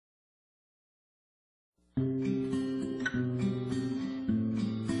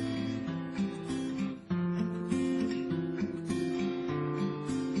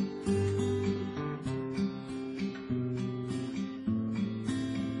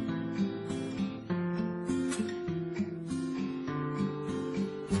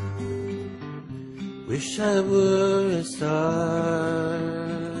Wish I were a star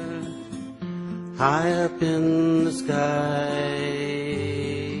high up in the sky,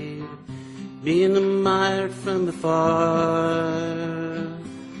 being admired from afar,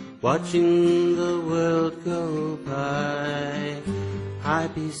 watching the world go by.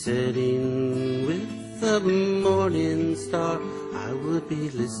 I'd be sitting with the morning star. I would be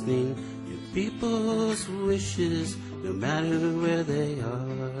listening to people's wishes, no matter where they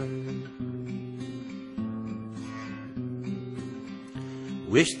are.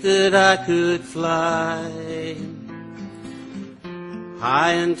 Wish that I could fly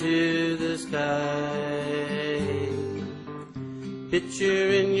high into the sky, picture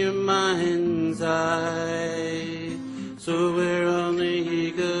in your mind's eye, so where only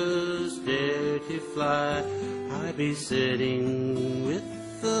eagles dare to fly. I'd be sitting with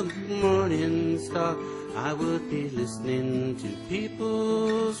the morning star. I would be listening to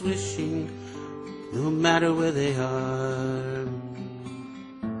people's wishing, no matter where they are.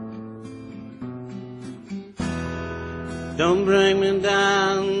 Don't bring me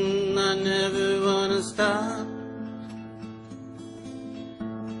down, I never wanna stop.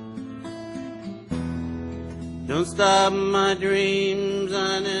 Don't stop my dreams,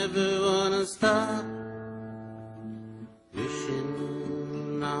 I never wanna stop.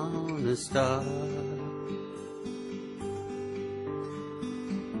 Wishing on a star.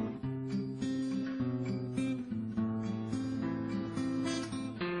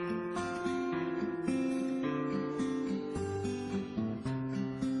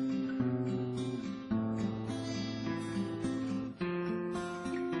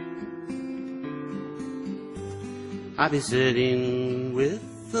 I'd be sitting with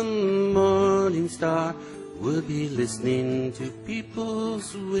the morning star, would be listening to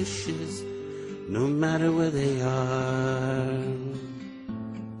people's wishes, no matter where they are.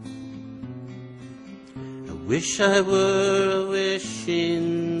 I wish I were a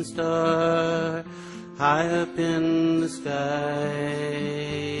wishing star, high up in the sky,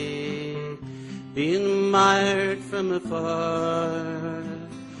 being admired from afar,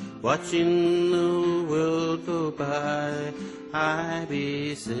 watching the world go by. I'd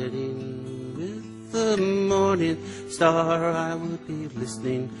be sitting with the morning star. I would be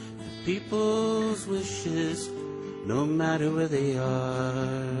listening to people's wishes, no matter where they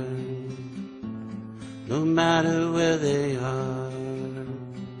are, no matter where they are,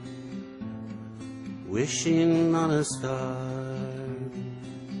 wishing on a star.